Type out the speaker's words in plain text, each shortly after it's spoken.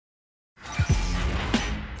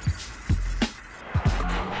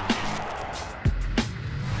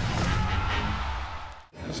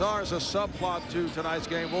bizarre as a subplot to tonight's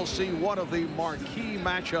game. We'll see one of the marquee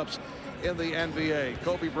matchups in the NBA.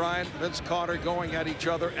 Kobe Bryant, Vince Carter going at each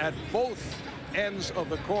other at both ends of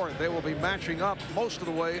the court. They will be matching up most of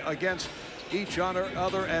the way against each other,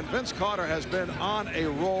 and Vince Carter has been on a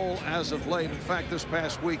roll as of late. In fact, this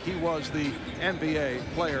past week he was the NBA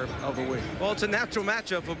Player of the Week. Well, it's a natural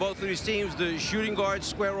matchup for both of these teams. The shooting guards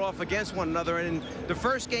square off against one another, and in the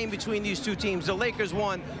first game between these two teams, the Lakers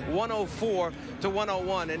won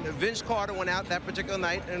 104-101, and Vince Carter went out that particular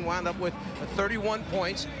night and wound up with 31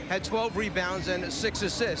 points, had 12 rebounds and 6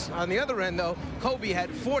 assists. On the other end, though, Kobe had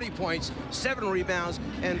 40 points, 7 rebounds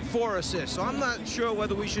and 4 assists. So I'm not sure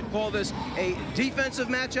whether we should call this a defensive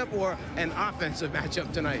matchup or an offensive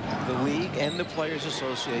matchup tonight. The league and the Players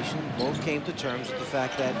Association both came to terms with the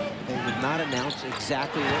fact that they would not announce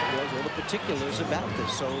exactly what it was or the particulars about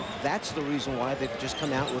this. So that's the reason why they've just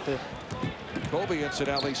come out with it. Kobe,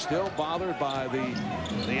 incidentally, still bothered by the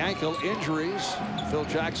ankle injuries. Phil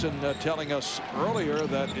Jackson telling us earlier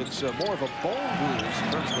that it's more of a bone bruise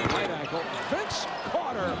in terms of the right ankle. Vince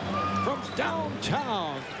Carter from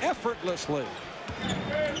downtown effortlessly.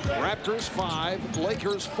 Raptors 5,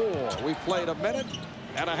 Lakers 4. We've played a minute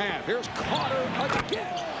and a half. Here's Carter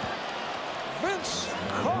again. Vince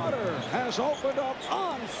Carter has opened up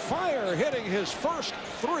on fire, hitting his first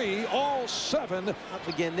 3, all 7. Up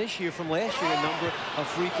again this year from last year, a number of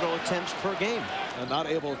free throw attempts per game. And not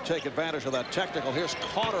able to take advantage of that technical. Here's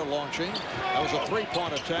Carter launching. That was a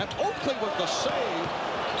 3-point attempt. Oakley with the save.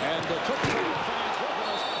 And took 2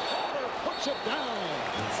 fouls. Carter puts it down.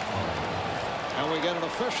 And we get an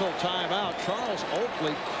official timeout. Charles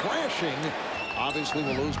Oakley crashing. Obviously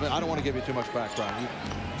will lose. I don't want to give you too much background.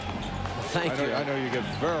 Thank you. I know you get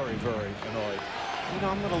very, very annoyed. You know,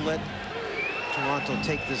 I'm going to let Toronto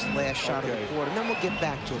take this last shot of the quarter, and then we'll get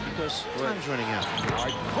back to it because time's running out. All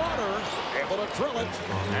right, Carter able to drill it,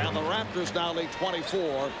 and the Raptors now lead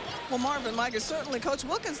 24. Well, Marvin, Mike, is certainly Coach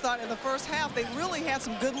Wilkins thought in the first half they really had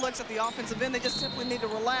some good looks at the offensive end. They just simply need to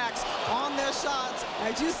relax on their shots.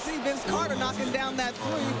 As you see Vince Carter knocking down that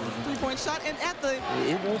three-point shot, and at the...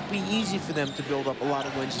 It won't be easy for them to build up a lot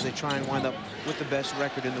of wins as they try and wind up with the best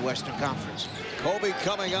record in the Western Conference. Kobe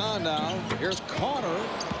coming on now. Here's Carter.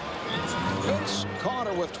 Vince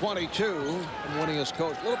Carter with 22 and winning his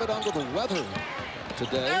coach. A little bit under the weather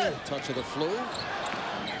today. A touch of the flu.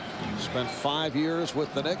 Spent 5 years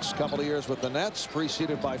with the Knicks, couple of years with the Nets,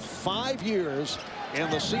 preceded by 5 years in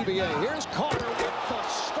the CBA. Here's Carter with the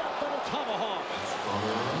step and a tomahawk.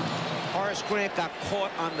 Horace Grant got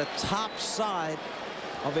caught on the top side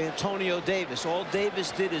of Antonio Davis. All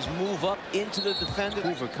Davis did is move up into the defender.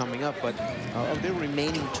 Hoover coming up, but of their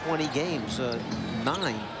remaining 20 games, 9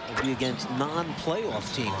 will be against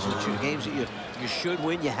non-playoff teams, which are games that you should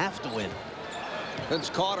win, you have to win. Vince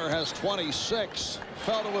Carter has 26.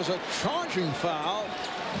 Felt it was a charging foul.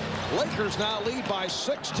 Lakers now lead by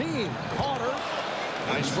 16. Carter,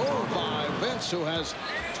 nice move by Vince, who has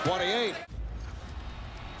 28.